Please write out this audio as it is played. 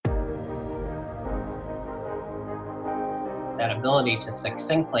that ability to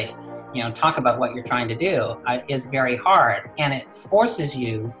succinctly, talk about what you're trying to do is very hard. And it forces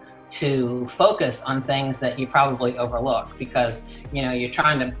you to focus on things that you probably overlook because, you're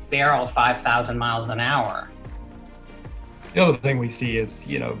trying to barrel 5,000 miles an hour. The other thing we see is,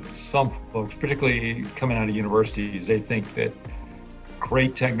 some folks, particularly coming out of universities, they think that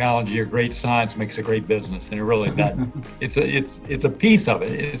great technology or great science makes a great business, and it really doesn't. It's a piece of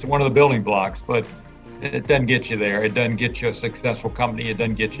it. It's one of the building blocks, but it doesn't get you there. It doesn't get you a successful company. It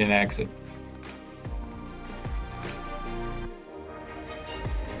doesn't get you an exit.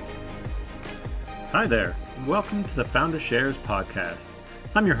 Hi there, and welcome to the Founder Shares podcast.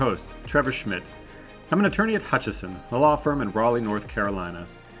 I'm your host, Trevor Schmidt. I'm an attorney at Hutchison, a law firm in Raleigh, North Carolina.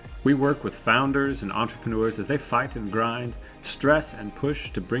 We work with founders and entrepreneurs as they fight and grind, stress and push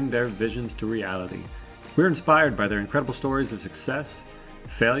to bring their visions to reality. We're inspired by their incredible stories of success,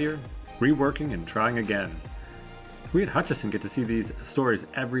 failure, reworking, and trying again. We at Hutchison get to see these stories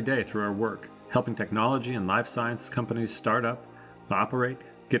every day through our work, helping technology and life science companies start up, operate,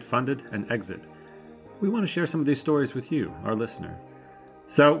 get funded, and exit. We want to share some of these stories with you, our listener.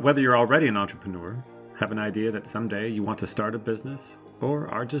 So whether you're already an entrepreneur, have an idea that someday you want to start a business, or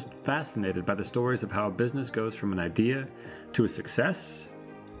are just fascinated by the stories of how a business goes from an idea to a success,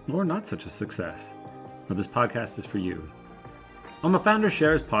 or not such a success, well, this podcast is for you. On the Founder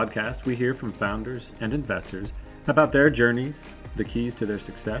Shares podcast, we hear from founders and investors about their journeys, the keys to their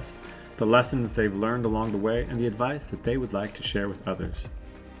success, the lessons they've learned along the way, and the advice that they would like to share with others.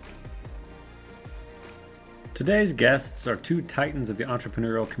 Today's guests are two titans of the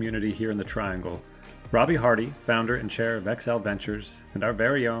entrepreneurial community here in the Triangle. Robbie Hardy, founder and chair of XL Ventures, and our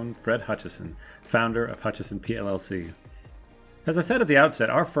very own Fred Hutchison, founder of Hutchison PLLC. As I said at the outset,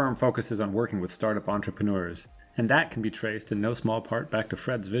 our firm focuses on working with startup entrepreneurs, and that can be traced in no small part back to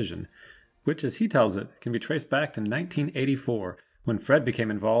Fred's vision, which, as he tells it, can be traced back to 1984, when Fred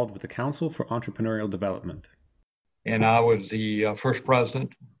became involved with the Council for Entrepreneurial Development. And I was the first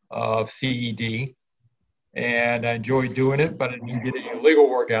president of CED. And I enjoyed doing it, but I didn't get any legal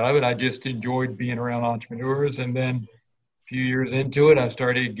work out of it. I just enjoyed being around entrepreneurs. And then a few years into it, I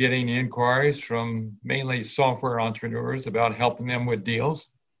started getting inquiries from mainly software entrepreneurs about helping them with deals.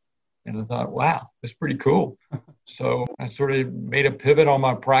 And I thought, wow, that's pretty cool. So I sort of made a pivot on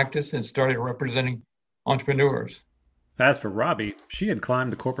my practice and started representing entrepreneurs. As for Robbie, she had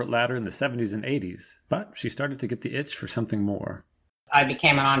climbed the corporate ladder in the 70s and 80s, but she started to get the itch for something more. I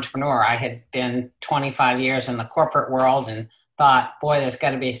became an entrepreneur. I had been 25 years in the corporate world and thought, boy, there's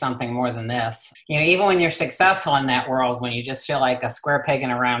got to be something more than this. Even when you're successful in that world, when you just feel like a square peg in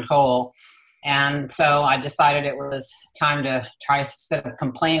a round hole. And so I decided it was time to try, instead of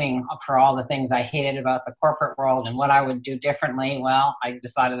complaining for all the things I hated about the corporate world and what I would do differently, well, I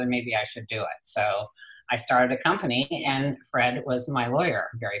decided that maybe I should do it. So I started a company, and Fred was my lawyer,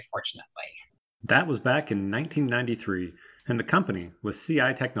 very fortunately. That was back in 1993. And the company was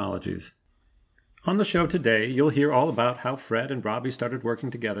CI Technologies. On the show today, you'll hear all about how Fred and Robbie started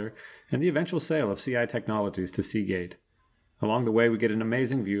working together and the eventual sale of CI Technologies to Seagate. Along the way, we get an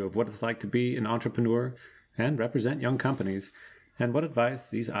amazing view of what it's like to be an entrepreneur and represent young companies, and what advice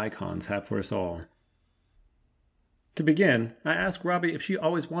these icons have for us all. To begin, I asked Robbie if she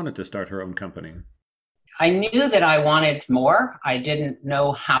always wanted to start her own company. I knew that I wanted more. I didn't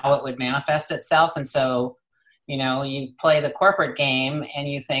know how it would manifest itself, and so you play the corporate game and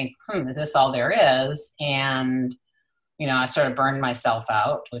you think, is this all there is? And, I sort of burned myself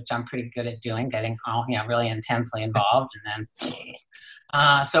out, which I'm pretty good at doing, getting all, really intensely involved. And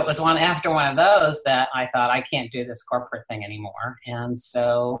then, so it was after one of those that I thought, I can't do this corporate thing anymore. And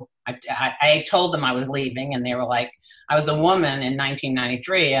so I told them I was leaving, and they were like, I was a woman in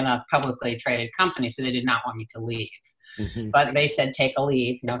 1993 in a publicly traded company, so they did not want me to leave. Mm-hmm. But they said, take a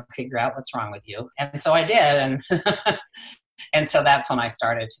leave, figure out what's wrong with you. And so I did. And and so that's when I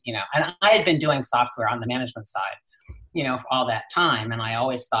started, and I had been doing software on the management side, for all that time. And I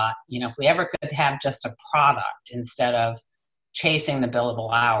always thought, if we ever could have just a product instead of chasing the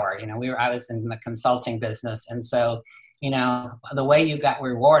billable hour, I was in the consulting business. And so, the way you got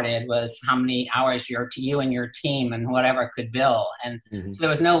rewarded was how many hours you and your team and whatever could bill. And so there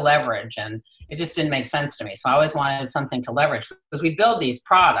was no leverage, and it just didn't make sense to me. So I always wanted something to leverage, because we build these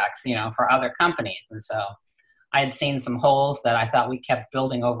products, for other companies. And so I had seen some holes that I thought we kept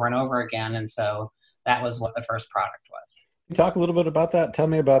building over and over again. And so that was what the first product was. Can you talk a little bit about that? Tell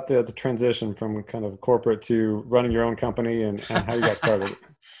me about the transition from kind of corporate to running your own company and how you got started.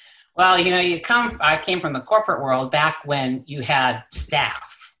 Well, I came from the corporate world back when you had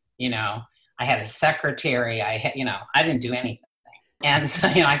staff, I had a secretary, I didn't do anything. And so,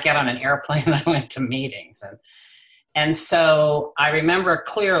 I got on an airplane and I went to meetings, And so I remember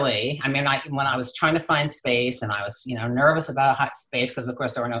clearly, I mean, when I was trying to find space and I was, nervous about space because of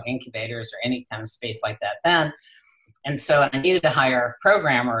course there were no incubators or any kind of space like that then. And so I needed to hire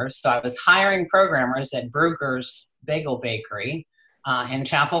programmers. So I was hiring programmers at Bruegger's Bagel Bakery in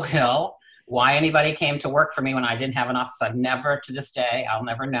Chapel Hill. Why anybody came to work for me when I didn't have an office, I've never, to this day, I'll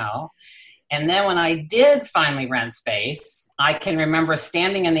never know. And then when I did finally rent space, I can remember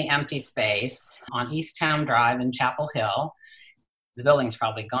standing in the empty space on East Town Drive in Chapel Hill. The building's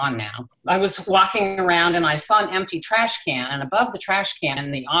probably gone now. I was walking around and I saw an empty trash can, and above the trash can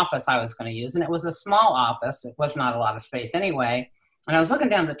in the office I was going to use, and it was a small office. It was not a lot of space anyway. And I was looking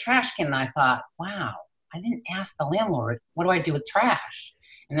down at the trash can and I thought, wow, I didn't ask the landlord, what do I do with trash?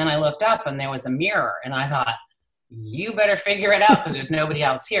 And then I looked up and there was a mirror and I thought, you better figure it out because there's nobody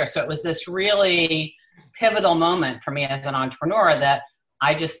else here. So it was this really pivotal moment for me as an entrepreneur that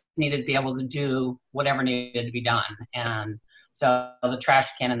I just needed to be able to do whatever needed to be done. And so the trash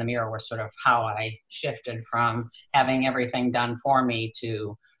can and the mirror were sort of how I shifted from having everything done for me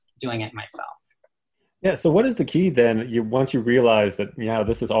to doing it myself. Yeah. So what is the key then? Once you realize that,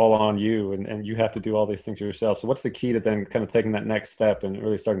 this is all on you and you have to do all these things yourself. So what's the key to then kind of taking that next step and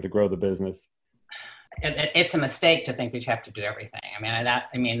really starting to grow the business? It's a mistake to think that you have to do everything.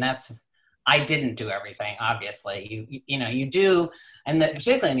 I didn't do everything. Obviously, you do, and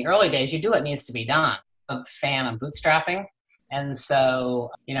particularly in the early days, you do what needs to be done. I'm a fan of bootstrapping, and so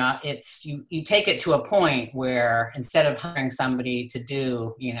it's you take it to a point where instead of hiring somebody to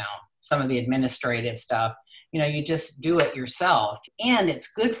do some of the administrative stuff, you just do it yourself, and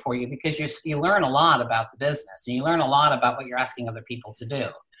it's good for you because you learn a lot about the business and you learn a lot about what you're asking other people to do.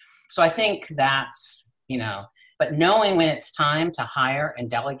 So I think that's, but knowing when it's time to hire and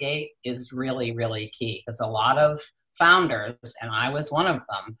delegate is really, really key because a lot of founders, and I was one of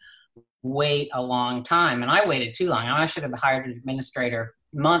them, wait a long time. And I waited too long. I should have hired an administrator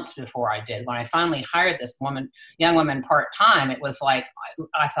months before I did. When I finally hired this young woman part-time, it was like,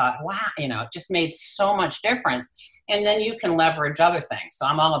 I thought, wow, it just made so much difference. And then you can leverage other things. So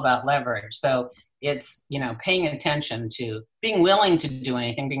I'm all about leverage. So it's, paying attention to being willing to do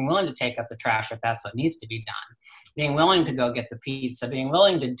anything, being willing to take up the trash if that's what needs to be done, being willing to go get the pizza, being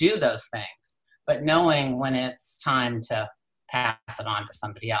willing to do those things, but knowing when it's time to pass it on to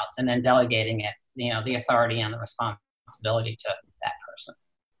somebody else and then delegating it, the authority and the responsibility to that person.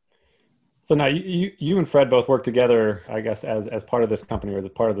 So now you and Fred both work together, I guess, as part of this company or the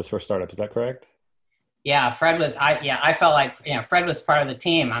part of this first startup. Is that correct? Yeah, I felt like, Fred was part of the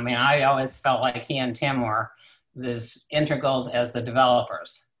team. I always felt like he and Tim were as integral as the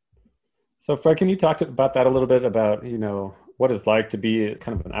developers. So Fred, can you talk about that a little bit about, what it's like to be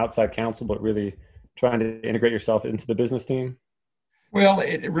kind of an outside counsel, but really trying to integrate yourself into the business team? Well,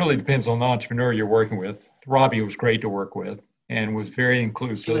 it really depends on the entrepreneur you're working with. Robbie was great to work with and was very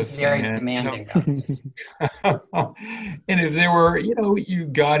inclusive. He was very demanding. And if there were, you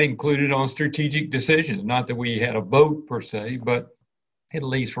got included on strategic decisions. Not that we had a vote per se, but at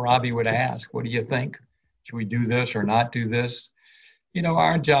least Robbie would ask, what do you think? Should we do this or not do this?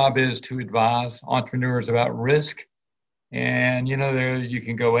 Our job is to advise entrepreneurs about risk. And, there you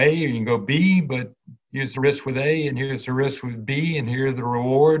can go A or you can go B, but here's the risk with A and here's the risk with B and here are the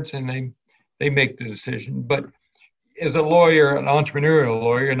rewards, and they make the decision. But as a lawyer, an entrepreneurial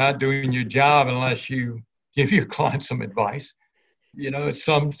lawyer, you're not doing your job unless you give your client some advice.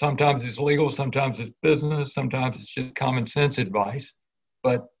 Sometimes it's legal, sometimes it's business, sometimes it's just common sense advice.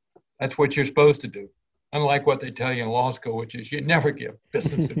 But that's what you're supposed to do. Unlike what they tell you in law school, which is you never give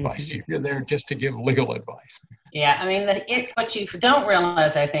business advice. You're there just to give legal advice. Yeah, what you don't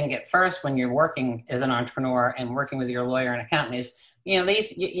realize, I think, at first when you're working as an entrepreneur and working with your lawyer and accountant is,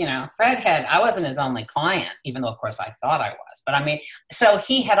 Fred I wasn't his only client, even though, of course, I thought I was. But so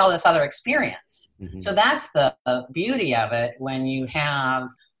he had all this other experience. Mm-hmm. So that's the beauty of it when you have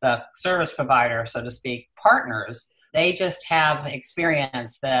the service provider, so to speak, partners. They just have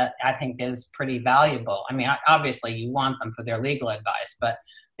experience that I think is pretty valuable. Obviously you want them for their legal advice, but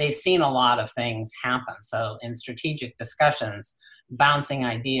they've seen a lot of things happen. So in strategic discussions, bouncing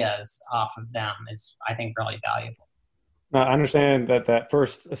ideas off of them is, I think, really valuable. Now, I understand that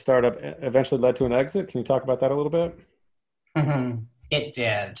first startup eventually led to an exit. Can you talk about that a little bit? Mm-hmm. It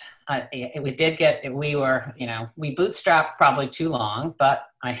did. We bootstrapped probably too long, but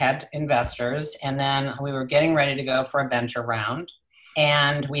I had investors, and then we were getting ready to go for a venture round,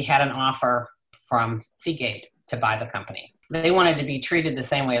 and we had an offer from Seagate to buy the company. they wanted to be treated the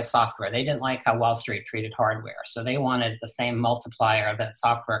same way as software. They didn't like how Wall Street treated hardware. So they wanted the same multiplier that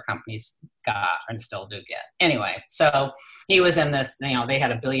software companies got and still do get. Anyway, so he was in this, they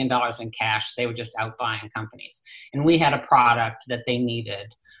had $1 billion in cash. They were just out buying companies. And we had a product that they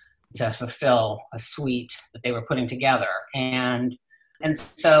needed to fulfill a suite that they were putting together. And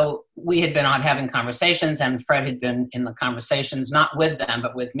so we had been on having conversations, and Fred had been in the conversations, not with them,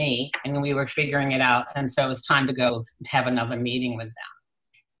 but with me, and we were figuring it out. And so it was time to go to have another meeting with them.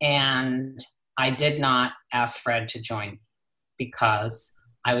 And I did not ask Fred to join because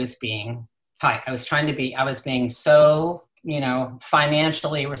I was being tight. I was being so,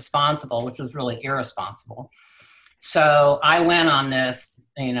 financially responsible, which was really irresponsible. So I went on this,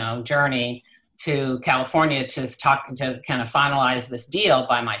 journey to California to kind of finalize this deal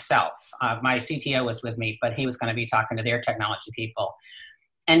by myself. My CTO was with me, but he was going to be talking to their technology people.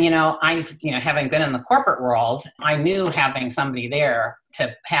 And, having been in the corporate world, I knew having somebody there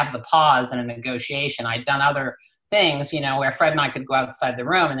to have the pause in a negotiation. I'd done other things, where Fred and I could go outside the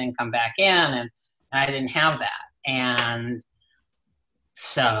room and then come back in, and I didn't have that. And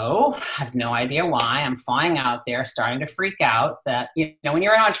so I have no idea why. I'm flying out there, starting to freak out that, when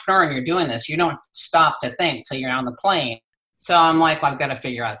you're an entrepreneur and you're doing this, you don't stop to think till you're on the plane. So I'm like, well, I've got to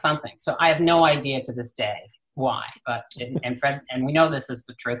figure out something. So I have no idea to this day why, but, and Fred, and we know this is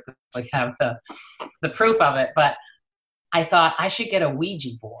the truth, because we have the proof of it, but I thought I should get a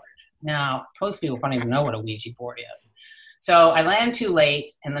Ouija board. Now, most people don't even know what a Ouija board is. So I land too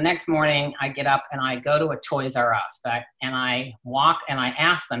late, and the next morning I get up and I go to a Toys R Us, and I walk and I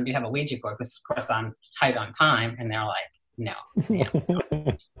ask them, do you have a Ouija board? Because of course I'm tight on time, and they're like, no.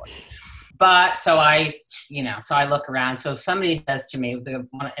 But so I look around. So if somebody says to me,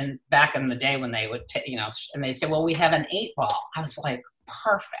 and back in the day when they would, and they say, well, we have an 8-ball. I was like,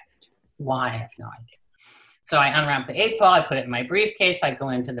 perfect. Why? I have no idea. So I unwrap the 8-ball, I put it in my briefcase, I go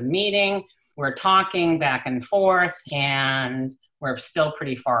into the meeting. We're talking back and forth, and we're still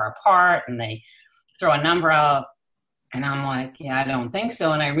pretty far apart, and they throw a number out, and I'm like, yeah, I don't think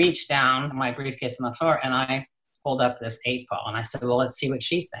so. And I reach down my briefcase on the floor, and I hold up this 8-ball, and I said, well, let's see what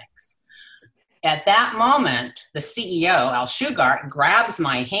she thinks. At that moment, the CEO, Al Shugart, grabs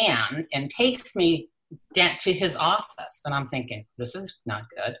my hand and takes me down to his office. And I'm thinking, this is not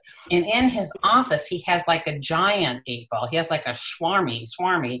good. And in his office, he has like a giant 8-ball. He has like a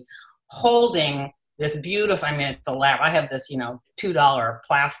Swarmy, holding this beautiful, it's a lab. I have this, $2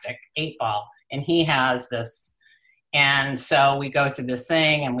 plastic 8-ball, and he has this. And so we go through this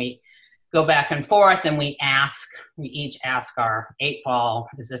thing, and we go back and forth, and we each ask our 8-ball,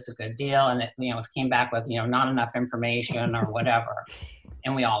 is this a good deal? And it, came back with, not enough information or whatever.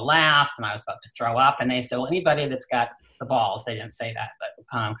 And we all laughed, and I was about to throw up. And they said, well, anybody that's got the balls, they didn't say that, but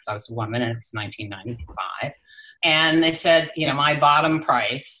because I was 1 minute, it's 1995. And they said, my bottom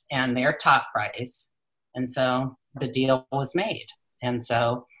price and their top price. And so the deal was made. And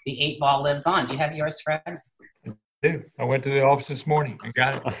so the 8-ball lives on. Do you have yours, Fred? I do. I went to the office this morning and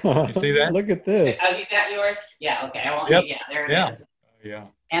got it. You see that? Look at this. Oh, you got yours? Yeah, okay. Yep. Yeah, there it is. Yeah.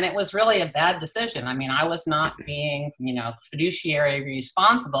 And it was really a bad decision. I was not being, fiduciary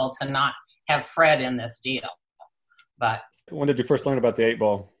responsible to not have Fred in this deal. But when did you first learn about the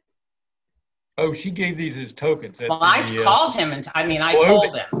 8-ball? Oh, she gave these as tokens. I called him, and I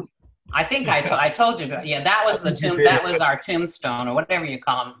told him. I think I told you, but yeah, that was that was our tombstone, or whatever you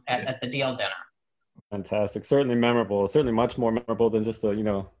call them at the deal dinner. Fantastic. Certainly memorable. Certainly much more memorable than just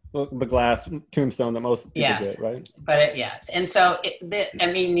the glass tombstone that most people get, right? But and so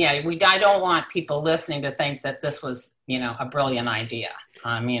I don't want people listening to think that this was a brilliant idea.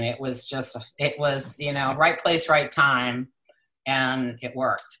 It was right place, right time, and it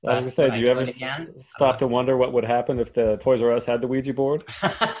worked. I was gonna say, do you ever stop to wonder what would happen if the Toys R Us had the Ouija board?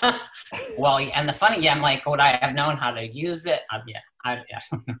 Well, and the funny, I'm like, would I have known how to use it? I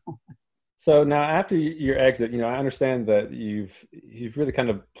don't know. So now after your exit, I understand that you've really kind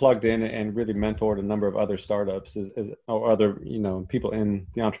of plugged in and really mentored a number of other startups or other, people in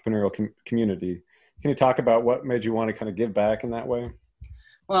the entrepreneurial community. Can you talk about what made you want to kind of give back in that way?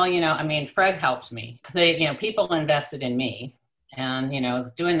 Well, Fred helped me. People invested in me, and,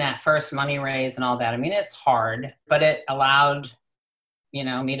 doing that first money raise and all that. It's hard, but it allowed,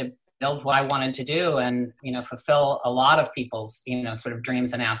 me to build what I wanted to do and, fulfill a lot of people's, sort of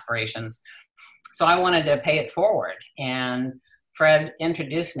dreams and aspirations. So I wanted to pay it forward. And Fred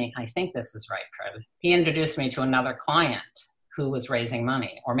introduced me. I think this is right, Fred. He introduced me to another client who was raising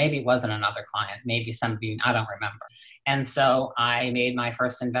money, or maybe it wasn't another client, maybe somebody, I don't remember. And so I made my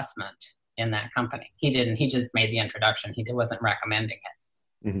first investment in that company. He didn't, he just made the introduction. He wasn't recommending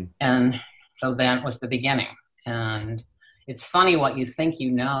it. Mm-hmm. And so that was the beginning. And it's funny what you think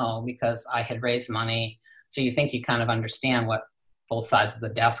you know, because I had raised money. So you think you kind of understand what both sides of the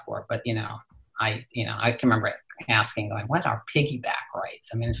desk were. But, I can remember asking, going, what are piggyback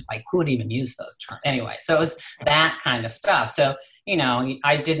rights? I mean, it's like, who would even use those terms? Anyway, so it was that kind of stuff. So,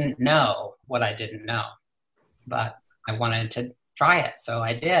 I didn't know what I didn't know, but I wanted to try it. So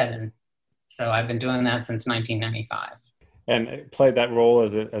I did. And so I've been doing that since 1995. And played that role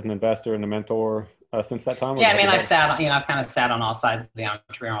as an investor and a mentor since that time? Yeah, I mean, I've kind of sat on all sides of the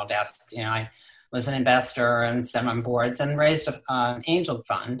entrepreneurial desk. I was an investor and sat on boards and raised an angel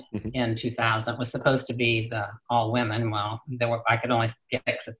fund in 2000. It was supposed to be the all women. Well, I could only get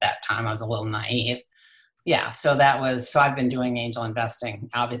 6 at that time. I was a little naive. Yeah, so I've been doing angel investing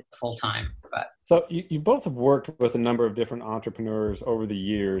out full time. But so you both have worked with a number of different entrepreneurs over the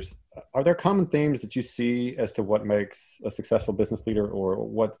years. Are there common themes that you see as to what makes a successful business leader, or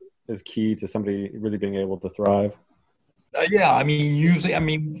what is key to somebody really being able to thrive? Usually,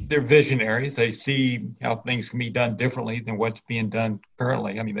 they're visionaries. They see how things can be done differently than what's being done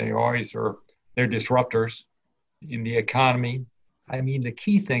currently. They're disruptors in the economy. The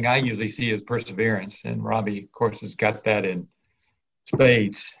key thing I usually see is perseverance, and Robbie, of course, has got that in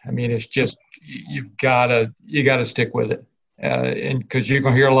spades. It's just you gotta stick with it, and because you're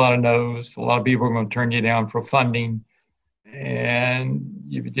gonna hear a lot of no's. A lot of people are gonna turn you down for funding, and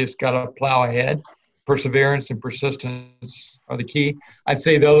you've just got to plow ahead. Perseverance and persistence are the key. I'd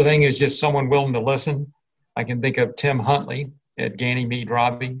say the other thing is just someone willing to listen. I can think of Tim Huntley at Ganymede,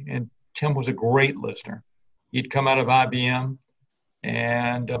 Robbie, and Tim was a great listener. He'd come out of IBM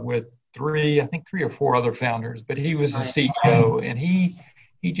and with 3 or 4 other founders, but he was the CEO, and he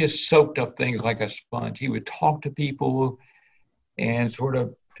just soaked up things like a sponge. He would talk to people and sort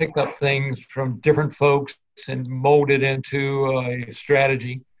of pick up things from different folks and mold it into a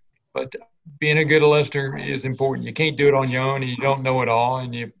strategy. But being a good listener is important. You can't do it on your own, and you don't know it all,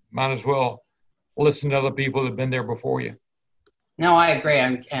 and you might as well listen to other people that have been there before you. No, I agree.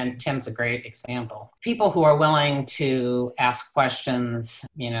 And Tim's a great example. People who are willing to ask questions,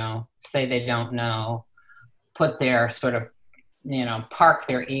 say they don't know, put their sort of, park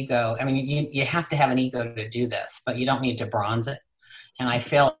their ego. You have to have an ego to do this, but you don't need to bronze it. And I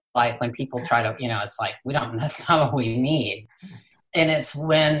feel like when people try to, it's like, that's not what we need. And it's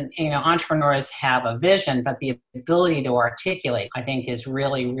when, entrepreneurs have a vision, but the ability to articulate, I think, is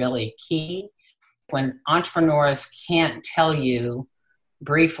really, really key. When entrepreneurs can't tell you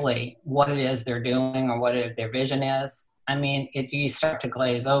briefly what it is they're doing or what their vision is, you start to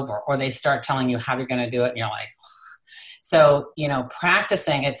glaze over, or they start telling you how you're going to do it, and you're like, ugh. So,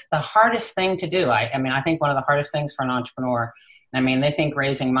 practicing, it's the hardest thing to do. I think one of the hardest things for an entrepreneur, they think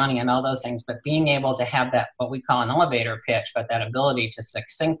raising money and all those things, but being able to have that, what we call an elevator pitch, but that ability to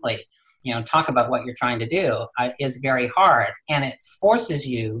succinctly, talk about what you're trying to do is very hard. And it forces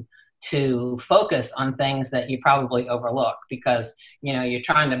you to focus on things that you probably overlook because, you're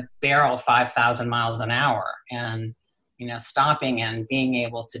trying to barrel 5,000 miles an hour, and, stopping and being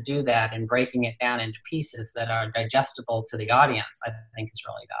able to do that and breaking it down into pieces that are digestible to the audience, I think is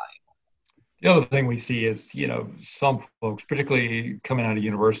really valuable. The other thing we see is, some folks, particularly coming out of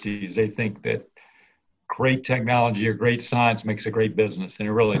universities, they think that great technology or great science makes a great business, and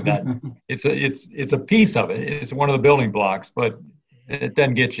it really doesn't. It's a piece of it. It's one of the building blocks, but it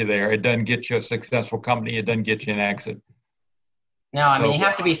doesn't get you there. It doesn't get you a successful company. It doesn't get you an exit. No, you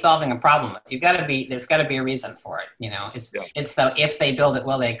have to be solving a problem. There's got to be a reason for it. It's the if they build it,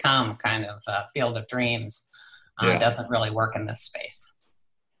 will they come kind of field of dreams. It doesn't really work in this space.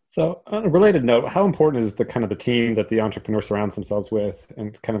 So on a related note, how important is the team that the entrepreneur surrounds themselves with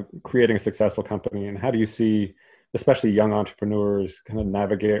and kind of creating a successful company? And how do you see, especially young entrepreneurs, kind of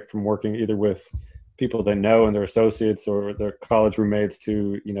navigate from working either with people they know and their associates or their college roommates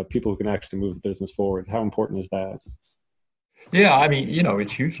to, people who can actually move the business forward? How important is that? Yeah,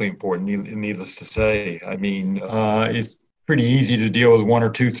 it's hugely important, needless to say. It's pretty easy to deal with 1 or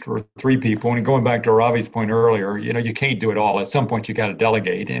 2 or 3 people. And going back to Robbie's point earlier, you can't do it all. At some point, you got to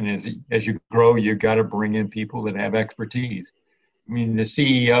delegate. And as you grow, you got to bring in people that have expertise. The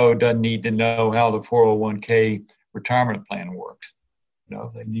CEO doesn't need to know how the 401k retirement plan works.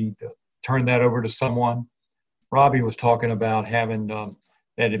 They need to turn that over to someone. Robbie was talking about having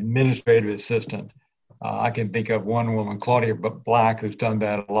that administrative assistant. I can think of one woman, Claudia Black, who's done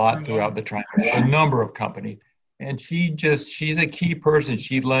that a lot throughout a number of companies. And she's a key person.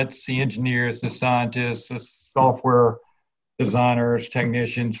 She lets the engineers, the scientists, the software designers,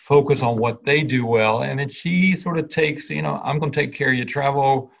 technicians focus on what they do well. And then she sort of takes, I'm going to take care of your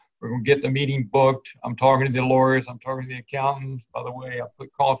travel. We're going to get the meeting booked. I'm talking to the lawyers. I'm talking to the accountants. By the way, I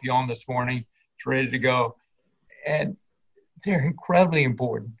put coffee on this morning. It's ready to go. And they're incredibly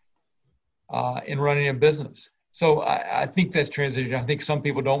important in running a business. So I think that's transition. I think some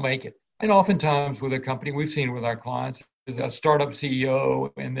people don't make it. And oftentimes with a company, we've seen it with our clients, there's a startup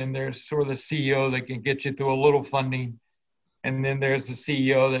CEO, and then there's sort of the CEO that can get you through a little funding. And then there's the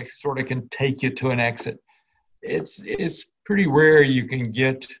CEO that sort of can take you to an exit. It's pretty rare you can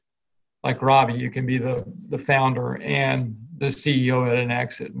get, like Robbie, you can be the founder and the CEO at an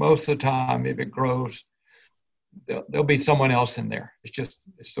exit. Most of the time, if it grows, there'll be someone else in there.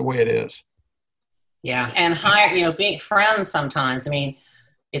 It's the way it is. Yeah, and being friends sometimes. I mean,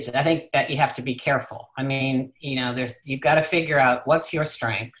 I think that you have to be careful. I mean, you've got to figure out what's your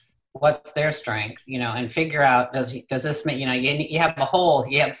strength, what's their strength, and figure out does this mean, you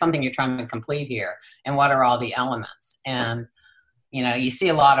have something you're trying to complete here, and what are all the elements? And you see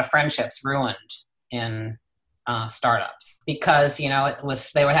a lot of friendships ruined in startups because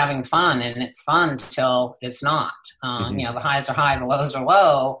they were having fun, and it's fun till it's not. The highs are high, the lows are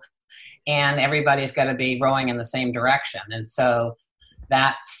low, and everybody's got to be rowing in the same direction. And so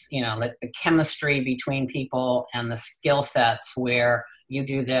that's the chemistry between people and the skill sets where you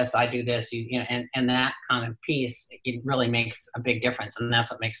do this, I do this, and that kind of piece, it really makes a big difference, and that's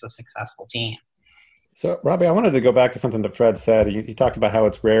what makes a successful team. So, Robbie, I wanted to go back to something that Fred said. He talked about how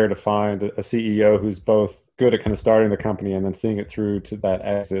it's rare to find a CEO who's both good at kind of starting the company and then seeing it through to that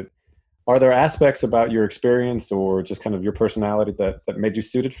exit. Are there aspects about your experience or just kind of your personality that made you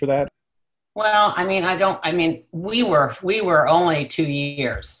suited for that? Well, we were only 2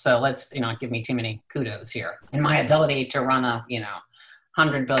 years, so let's not give me too many kudos here in my ability to run a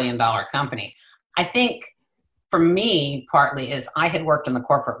 $100 billion company. I think for me, partly is I had worked in the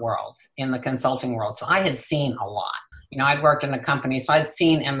corporate world, in the consulting world, so I had seen a lot. I'd worked in a company, so I'd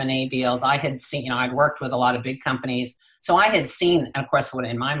seen M&A deals. I had seen, I'd worked with a lot of big companies. So I had seen, and of course, what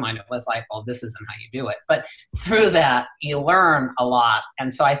in my mind, it was like, well, this isn't how you do it. But through that, you learn a lot.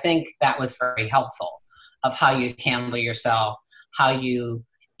 And so I think that was very helpful of how you handle yourself,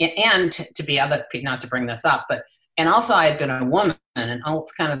 and to be able to, not to bring this up, and also I had been a woman, and I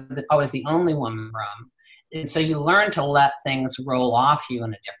was the only woman in the room. And so you learn to let things roll off you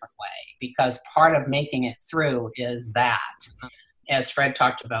in a different way, because part of making it through is that, as Fred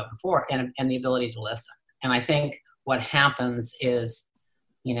talked about before, and the ability to listen. And I think what happens is,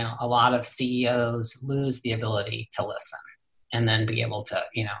 a lot of CEOs lose the ability to listen and then be able to,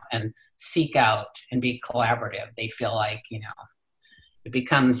 and seek out and be collaborative. They feel like, it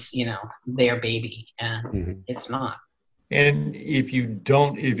becomes, their baby, and it's not. And if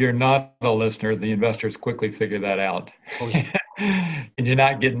you're not a listener, the investors quickly figure that out. Oh, yeah. And you're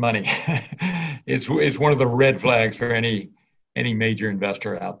not getting money. It's one of the red flags for any major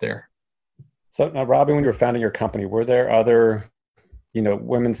investor out there. So now, Robbie, when you were founding your company, were there other,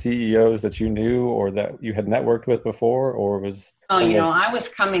 women CEOs that you knew or that you had networked with before, or was? Oh, I was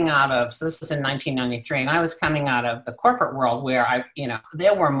coming out of, so this was in 1993, and I was coming out of the corporate world where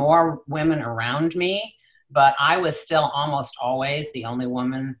there were more women around me, but I was still almost always the only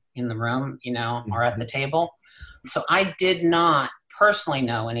woman in the room, or at the table. So I did not personally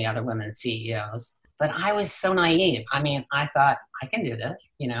know any other women CEOs, but I was so naive. I thought, I can do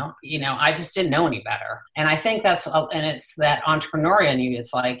this, I just didn't know any better. And I think and it's that entrepreneurial in you.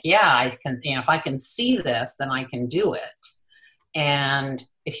 It's like, yeah, I can, if I can see this, then I can do it. And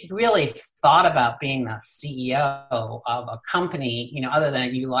if you really thought about being the CEO of a company, other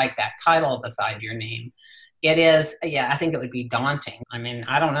than you like that title beside your name, it is, I think it would be daunting. I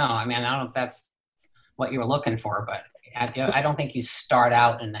don't know. I don't know if that's what you were looking for, but I don't think you start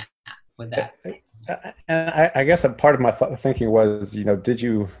out in that with that. And I guess a part of my thinking was, did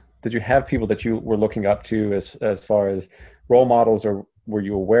you have people that you were looking up to as far as role models, or were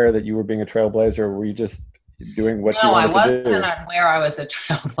you aware that you were being a trailblazer, or were you just doing what you wanted to do? No, I wasn't aware I was a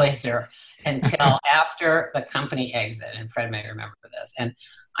trailblazer until after the company exit, and Fred may remember this, and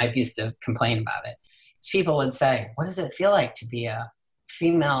I used to complain about it. People would say, what does it feel like to be a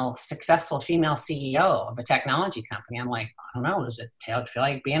successful female CEO of a technology company? I'm like, I don't know. Does it feel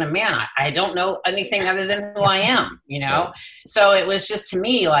like being a man? I don't know anything other than who I am, Right. So it was just, to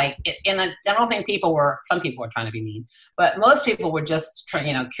me, like, and I don't think some people were trying to be mean, but most people were just,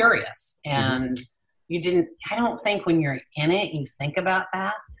 curious. And I don't think when you're in it, you think about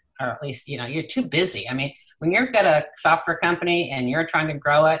that, or at least, you're too busy. When you've got a software company and you're trying to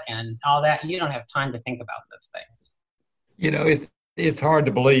grow it and all that, you don't have time to think about those things. It's hard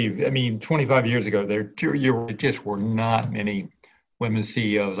to believe. 25 years ago, there just were not many women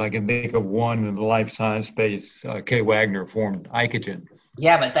CEOs. I can think of one in the life science space. Kay Wagner formed Icagen.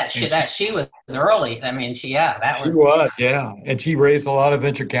 Yeah, but she was early. She was, yeah. And she raised a lot of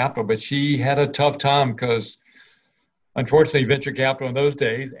venture capital, but she had a tough time because unfortunately, venture capital in those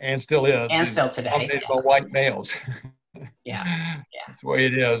days, and still is still today, dominated by white males. Yeah. That's the way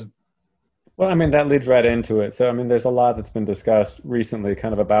it is. Well, I mean, that leads right into it. So, I mean, there's a lot that's been discussed recently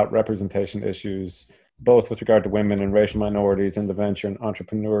kind of about representation issues, both with regard to women and racial minorities in the venture and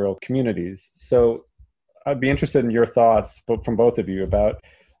entrepreneurial communities. So I'd be interested in your thoughts from both of you about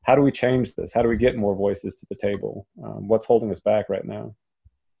how do we change this? How do we get more voices to the table? What's holding us back right now?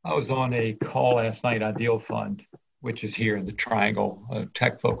 I was on a call last night, Ideal Fund, which is here in the Triangle, a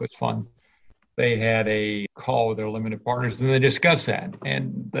tech-focused fund. They had a call with their limited partners and they discussed that.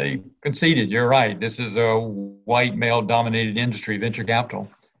 And they conceded, you're right, this is a white male-dominated industry, venture capital.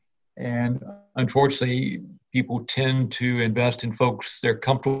 And unfortunately, people tend to invest in folks they're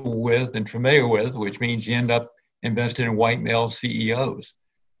comfortable with and familiar with, which means you end up investing in white male CEOs.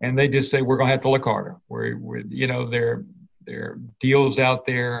 And they just say, we're going to have to look harder. There are deals out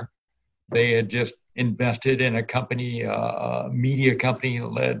there. They had just invested in a company, a media company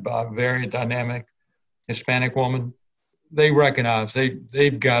led by a very dynamic Hispanic woman. They recognize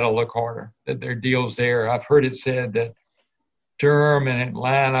they've got to look harder, that there are deals there. I've heard it said that Durham and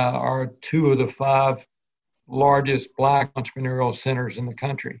Atlanta are two of the 5 largest Black entrepreneurial centers in the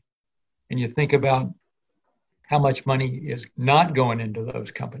country. And you think about how much money is not going into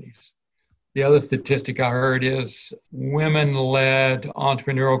those companies. The other statistic I heard is women-led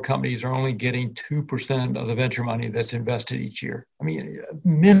entrepreneurial companies are only getting 2% of the venture money that's invested each year. I mean, a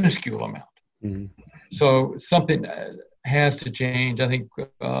minuscule amount. Mm-hmm. So something has to change. I think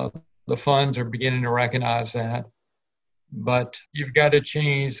the funds are beginning to recognize that. But you've got to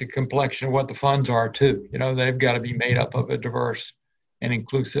change the complexion of what the funds are too. They've got to be made up of a diverse and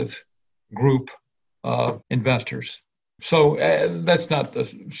inclusive group of investors. So that's not the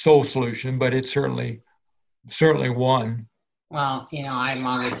sole solution, but it's certainly one. Well, I'm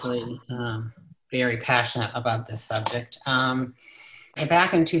obviously very passionate about this subject.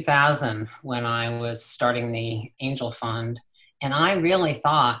 Back in 2000, when I was starting the Angel Fund, and I really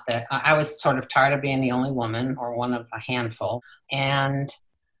thought that I was sort of tired of being the only woman or one of a handful. And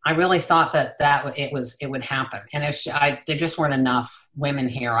I really thought that it would happen. And there just weren't enough women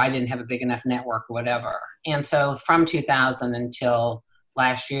here. I didn't have a big enough network or whatever. And so from 2000 until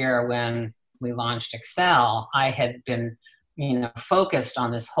last year when we launched Excel, I had been, focused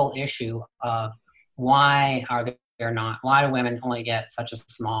on this whole issue of why do women only get such a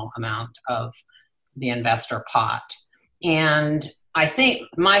small amount of the investor pot? And I think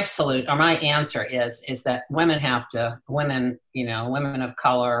my answer is that women of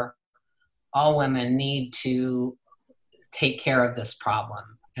color, all women need to take care of this problem.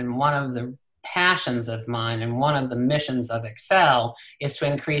 And one of the passions of mine and one of the missions of Excel is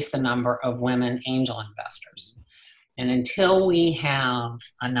to increase the number of women angel investors. And until we have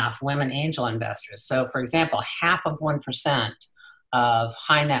enough women angel investors, so for example, 0.5% of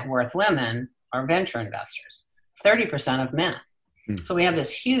high net worth women are venture investors, 30% of men. So we have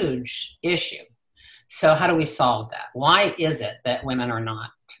this huge issue. So how do we solve that? Why is it that women are not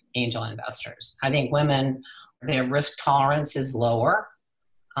angel investors? I think women, their risk tolerance is lower.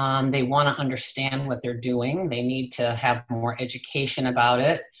 They want to understand what they're doing. They need to have more education about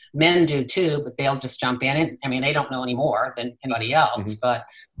it. Men do too, but they'll just jump in. I mean, they don't know any more than anybody else, but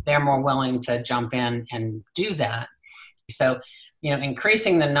they're more willing to jump in and do that. So,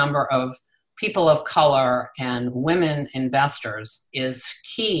 increasing the number of people of color and women investors is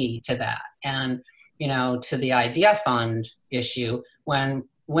key to that. And, to the Idea Fund issue, when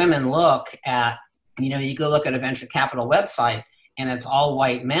women look at, you go look at a venture capital website and it's all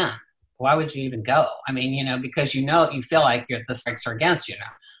white men. Why would you even go? I mean, because you feel like the strikes are against you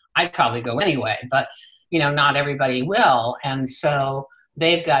now. I'd probably go anyway, but, not everybody will. And so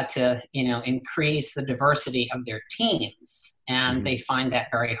they've got to, increase the diversity of their teams. And they find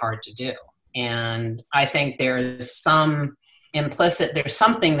that very hard to do. And I think there's something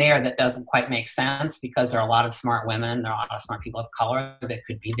there that doesn't quite make sense because there are a lot of smart women, there are a lot of smart people of color that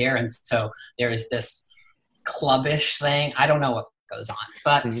could be there. And so there's this clubbish thing. I don't know what goes on,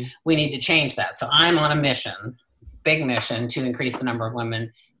 but we need to change that. So I'm on a big mission to increase the number of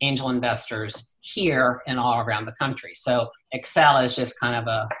women angel investors here and all around the country. So Excel is just kind of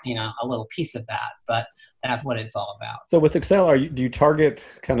a little piece of that, but that's what it's all about. So with Excel, do you target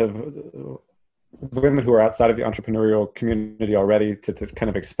kind of women who are outside of the entrepreneurial community already to kind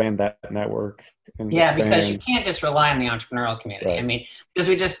of expand that network? Because you can't just rely on the entrepreneurial community. Right. I mean,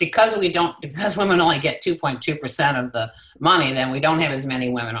 because women only get 2.2% of the money, then we don't have as many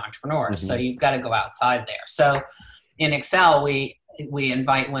women entrepreneurs. So you've got to go outside there. So in Excel, we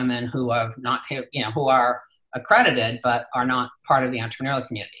invite women who are accredited, but are not part of the entrepreneurial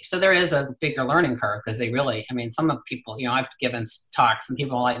community. So there is a bigger learning curve because they really, I mean, some of people, I've given talks and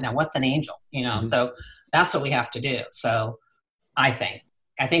people are like, now what's an angel? So that's what we have to do. So I think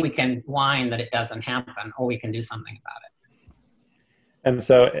we can whine that it doesn't happen, or we can do something about it. And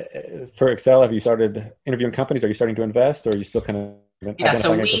so for Accel, have you started interviewing companies? Are you starting to invest, or are you still kind of? Yeah,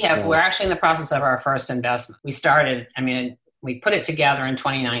 so we're actually in the process of our first investment. We started, we put it together in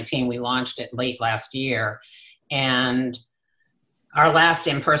 2019. We launched it late last year. And our last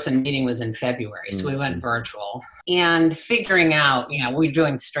in-person meeting was in February. So we went virtual and figuring out, we're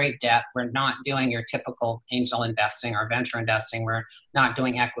doing straight debt. We're not doing your typical angel investing or venture investing. We're not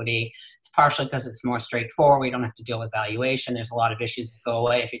doing equity. It's partially because it's more straightforward. We don't have to deal with valuation. There's a lot of issues that go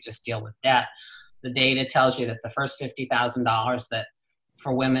away if you just deal with debt. The data tells you that the first $50,000 that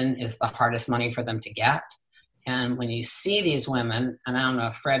for women is the hardest money for them to get. And when you see these women, and I don't know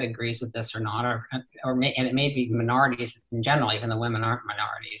if Fred agrees with this or not, and it may be minorities in general, even the women aren't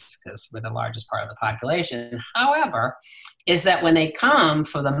minorities because we're the largest part of the population. However, is that when they come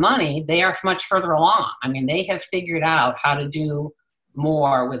for the money, they are much further along. They have figured out how to do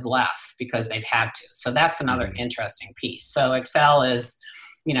more with less because they've had to. So that's another interesting piece. So Accel is,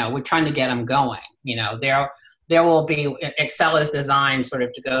 we're trying to get them going. There will be, Accel is designed sort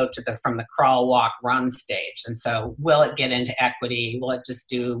of to go to from the crawl, walk, run stage. And so will it get into equity? Will it just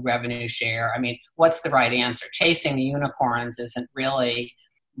do revenue share? What's the right answer? Chasing the unicorns isn't really,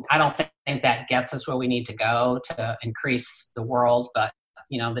 I don't think that gets us where we need to go to increase the world, but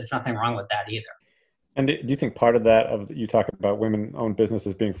there's nothing wrong with that either. And do you think part of that, you talk about women-owned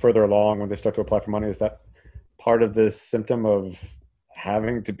businesses being further along when they start to apply for money, is that part of this symptom of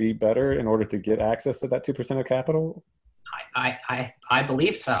having to be better in order to get access to that 2% of capital? I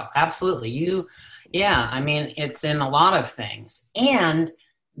believe so. Absolutely. It's in a lot of things. And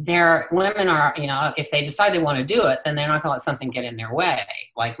women are, if they decide they want to do it, then they're not going to let something get in their way,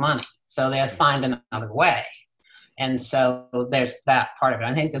 like money. So they'll find another way. And so there's that part of it.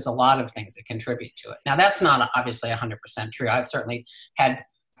 I think there's a lot of things that contribute to it. Now, that's not obviously 100% true. I've certainly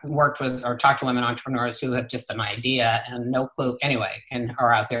worked with or talked to women entrepreneurs who have just an idea and no clue anyway and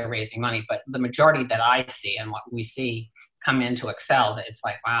are out there raising money. But the majority that I see and what we see come into Accel, that it's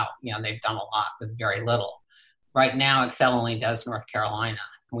like, wow, they've done a lot with very little. Right now, Accel only does North Carolina.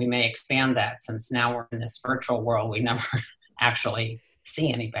 We may expand that since now we're in this virtual world. We never actually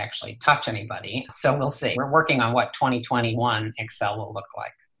touch anybody. So we'll see. We're working on what 2021 Accel will look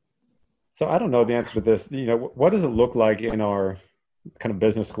like. So I don't know the answer to this. What does it look like in our kind of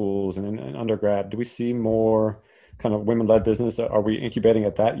business schools and in undergrad? Do we see more kind of women-led business? Are we incubating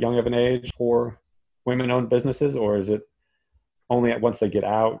at that young of an age for women-owned businesses, or is it only once they get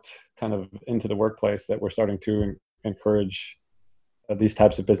out kind of into the workplace that we're starting to encourage these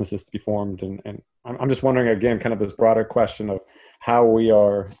types of businesses to be formed? And I'm just wondering, again, kind of this broader question of how we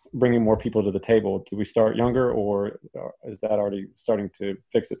are bringing more people to the table. Do we start younger, or is that already starting to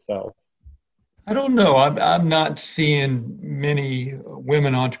fix itself? I don't know. I'm not seeing many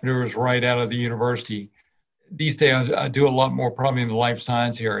women entrepreneurs right out of the university. These days, I do a lot more probably in the life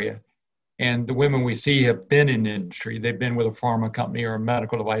science area. And the women we see have been in the industry. They've been with a pharma company or a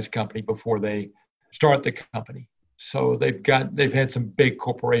medical device company before they start the company. So they've had some big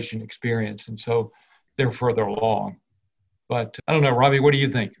corporation experience. And so they're further along. But I don't know, Robbie, what do you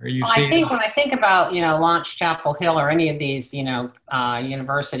think? Are you seeing? I think when I think about, Launch Chapel Hill or any of these,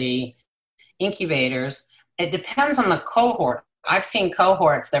 university incubators, it depends on the cohort. I've seen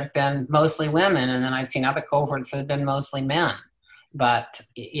cohorts that have been mostly women, and then I've seen other cohorts that have been mostly men. But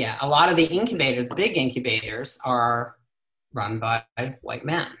yeah, a lot of the big incubators are run by white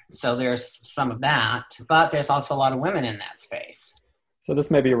men. So there's some of that, but there's also a lot of women in that space. So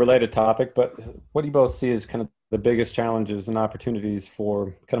this may be a related topic, but what do you both see as kind of the biggest challenges and opportunities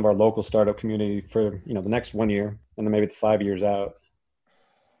for kind of our local startup community for, the next 1 year and then maybe the 5 years out?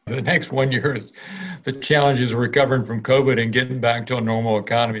 The next 1 year is the challenges of recovering from COVID and getting back to a normal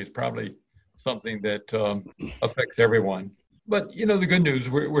economy is probably something that affects everyone. But, the good news,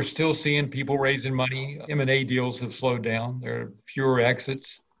 we're still seeing people raising money. M&A deals have slowed down. There are fewer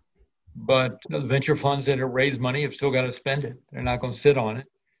exits. But the venture funds that have raised money have still got to spend it. They're not going to sit on it.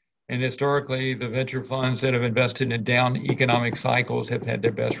 And historically, the venture funds that have invested in down economic cycles have had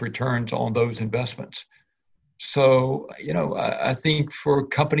their best returns on those investments. So, I think for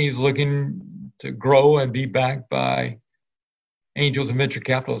companies looking to grow and be backed by angels and venture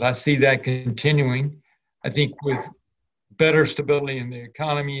capitalists, I see that continuing. I think with better stability in the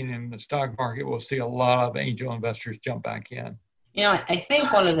economy and in the stock market, we'll see a lot of angel investors jump back in. I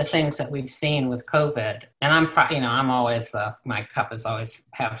think one of the things that we've seen with COVID, and I'm always, my cup is always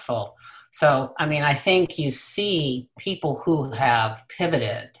half full. So, I mean, I think you see people who have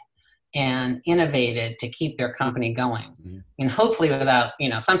pivoted and innovated to keep their company going. Mm-hmm. And hopefully without,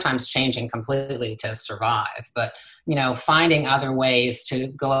 sometimes changing completely to survive, but, finding other ways to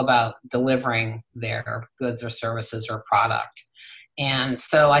go about delivering their goods or services or product. And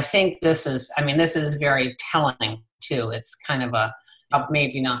so I think this is very telling too. It's kind of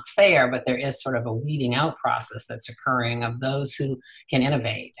maybe not fair, but there is sort of a weeding out process that's occurring of those who can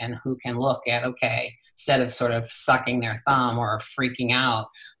innovate and who can look at, okay, instead of sort of sucking their thumb or freaking out,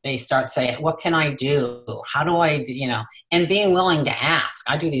 they start saying, what can I do? How do I do, and being willing to ask.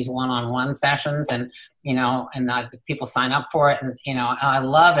 I do these one-on-one sessions and, people sign up for it. And, I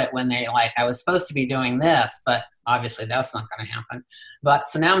love it when they like, I was supposed to be doing this, but obviously that's not going to happen. But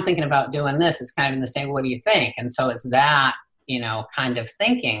so now I'm thinking about doing this. It's kind of in the same, what do you think? And so it's that, kind of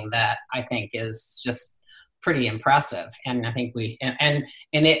thinking that I think is just pretty impressive. And I think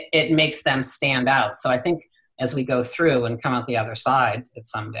it makes them stand out. So I think as we go through and come out the other side at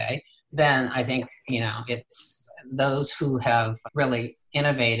someday, then I think, it's those who have really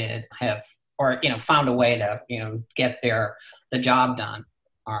innovated found a way to, get the job done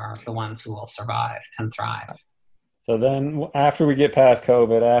are the ones who will survive and thrive. So then after we get past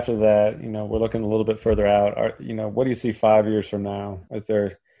COVID, after that, we're looking a little bit further out. What do you see 5 years from now? Is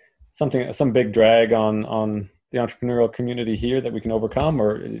there some big drag on the entrepreneurial community here that we can overcome,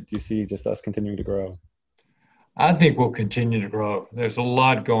 or do you see just us continuing to grow? I think we'll continue to grow. There's a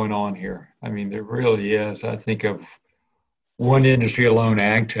lot going on here. I mean, there really is. I think of one industry alone,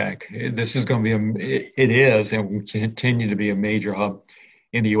 ag tech. This is going to be it is and will continue to be a major hub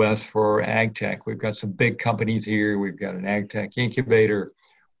in the U.S. for ag tech. We've got some big companies here. We've got an ag tech incubator.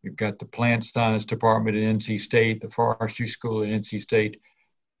 We've got the plant science department at NC State, the forestry school at NC State.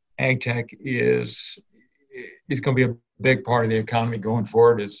 Ag tech is going to be a big part of the economy going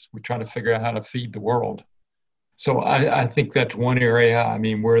forward as we try to figure out how to feed the world. So I think that's one area. I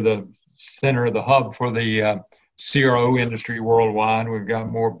mean, we're the center of the hub for the CRO industry worldwide. We've got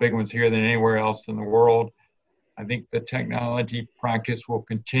more big ones here than anywhere else in the world. I think the technology practice will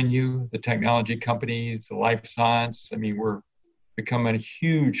continue. The technology companies, the life science. I mean, we're becoming a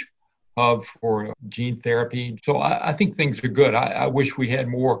huge hub for gene therapy. So I think things are good. I wish we had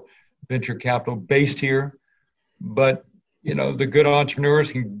more venture capital based here, but the good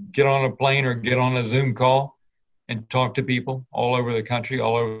entrepreneurs can get on a plane or get on a Zoom call and talk to people all over the country,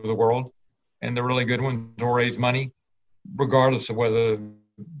 all over the world. And the really good ones will raise money, regardless of whether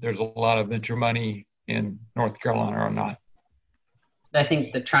there's a lot of venture money in North Carolina or not. I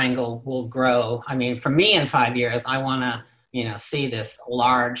think the triangle will grow. I mean, for me in 5 years, I want to, see this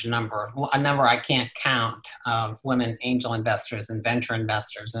large number, a number I can't count, of women angel investors and venture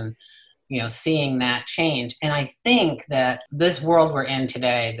investors, and, seeing that change. And I think that this world we're in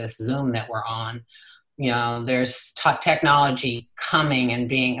today, this Zoom that we're on, there's technology coming and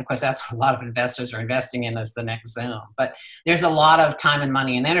being, of course, that's what a lot of investors are investing in, is the next Zoom. But there's a lot of time and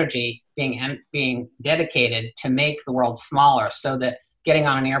money and energy being dedicated to make the world smaller so that getting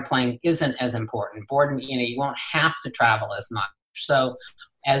on an airplane isn't as important. You won't have to travel as much. So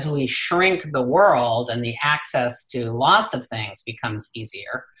as we shrink the world and the access to lots of things becomes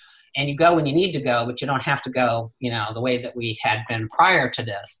easier, and you go when you need to go, but you don't have to go, the way that we had been prior to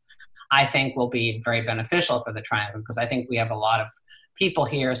this, I think will be very beneficial for the triangle, because I think we have a lot of people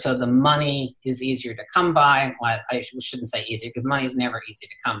here, so the money is easier to come by. Well, I shouldn't say easier, because money is never easy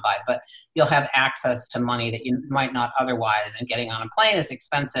to come by, but you'll have access to money that you might not otherwise, and getting on a plane is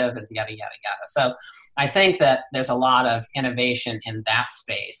expensive, and yada, yada, yada. So I think that there's a lot of innovation in that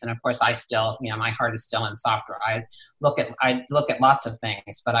space. And of course, I still, my heart is still in software. I look at lots of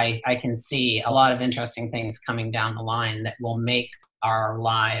things, but I can see a lot of interesting things coming down the line that will make our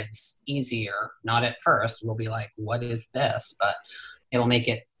lives easier. Not at first, we'll be like, what is this? But it'll make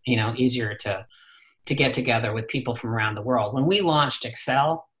it, easier to get together with people from around the world. When we launched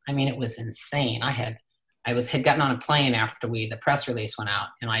Excel, I mean, it was insane. I had gotten on a plane after the press release went out,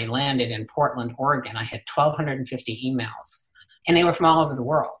 and I landed in Portland, Oregon. I had 1,250 emails, and they were from all over the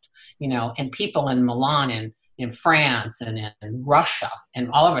world, and people in Milan and in France and in Russia,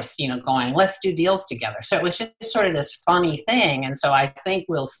 and all of us, going, let's do deals together. So it was just sort of this funny thing. And so I think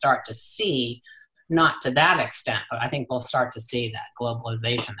we'll start to see, not to that extent, but I think we'll start to see that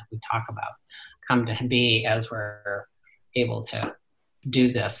globalization that we talk about come to be as we're able to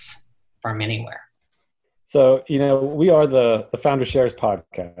do this from anywhere. So, we are the Founder Shares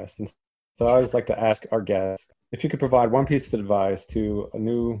podcast. And so I always like to ask our guests, if you could provide one piece of advice to a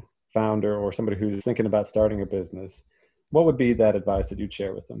new founder or somebody who's thinking about starting a business, what would be that advice that you'd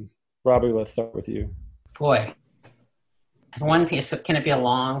share with them? Robbie, let's start with you. Boy, One piece, can it be a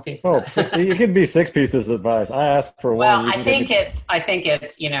long piece? Oh, it can be 6 pieces of advice. I asked for Well, one. I think it's,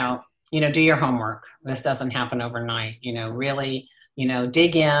 do your homework. This doesn't happen overnight, really,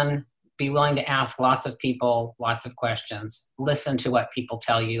 dig in, be willing to ask lots of people, lots of questions, listen to what people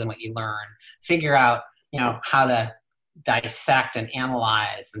tell you and what you learn, figure out, how to dissect and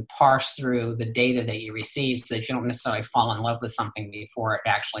analyze and parse through the data that you receive so that you don't necessarily fall in love with something before it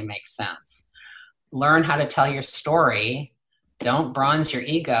actually makes sense. Learn how to tell your story. Don't bronze your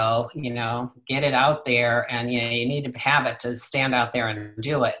ego, get it out there, and you need to have it to stand out there and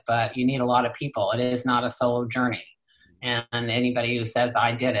do it, but you need a lot of people. It is not a solo journey. And anybody who says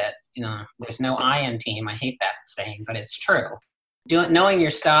I did it, there's no I in team. I hate that saying, but it's true. Knowing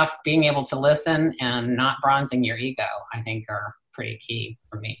your stuff, being able to listen, and not bronzing your ego, I think are pretty key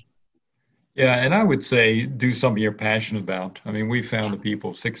for me. Yeah, and I would say do something you're passionate about. I mean, we found the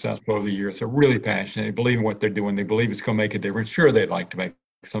people successful over the years are really passionate. They believe in what they're doing. They believe it's going to make a difference. Sure, they'd like to make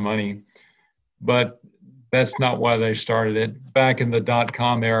some money, but that's not why they started it. Back in the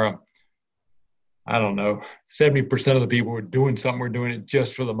dot-com era, I don't know, 70% of the people were doing something, were doing it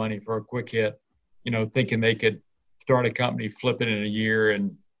just for the money, for a quick hit, thinking they could start a company, flip it in a year,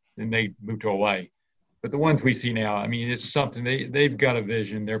 and they moved away. But the ones we see now, I mean, it's something they've got a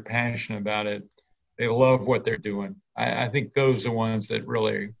vision. They're passionate about it. They love what they're doing. I think those are the ones that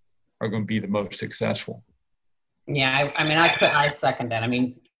really are going to be the most successful. Yeah, I second that. I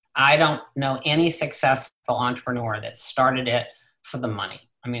mean, I don't know any successful entrepreneur that started it for the money.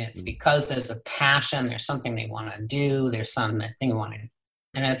 I mean, it's because there's a passion. There's something they want to do. There's something they want to do.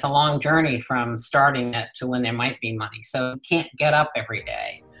 And it's a long journey from starting it to when there might be money. So you can't get up every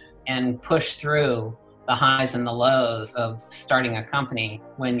day and push through the highs and the lows of starting a company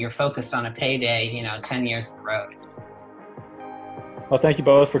when you're focused on a payday, 10 years down the road. Well, thank you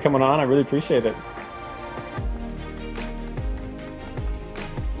both for coming on. I really appreciate it.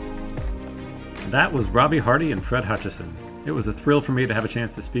 That was Robbie Hardy and Fred Hutchison. It was a thrill for me to have a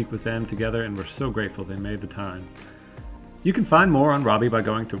chance to speak with them together, and we're so grateful they made the time. You can find more on Robbie by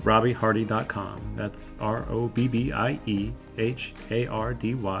going to robbiehardy.com. That's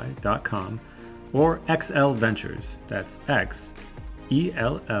ROBBIEHARDY.com. Or XL Ventures. That's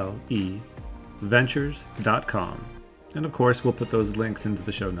XELLE Ventures.com. And of course, we'll put those links into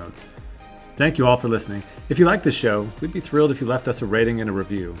the show notes. Thank you all for listening. If you like this show, we'd be thrilled if you left us a rating and a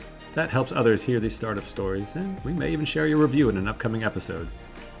review. That helps others hear these startup stories, and we may even share your review in an upcoming episode.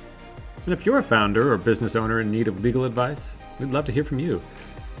 And if you're a founder or business owner in need of legal advice, we'd love to hear from you.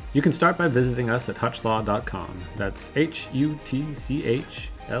 You can start by visiting us at hutchlaw.com. That's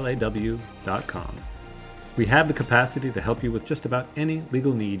HUTCHLAW.com. We have the capacity to help you with just about any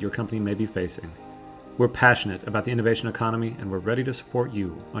legal need your company may be facing. We're passionate about the innovation economy, and we're ready to support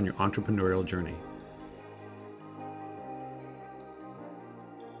you on your entrepreneurial journey.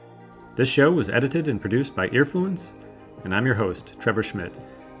 This show was edited and produced by Earfluence, and I'm your host, Trevor Schmidt.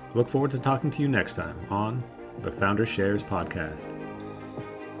 Look forward to talking to you next time on the Founder Shares Podcast.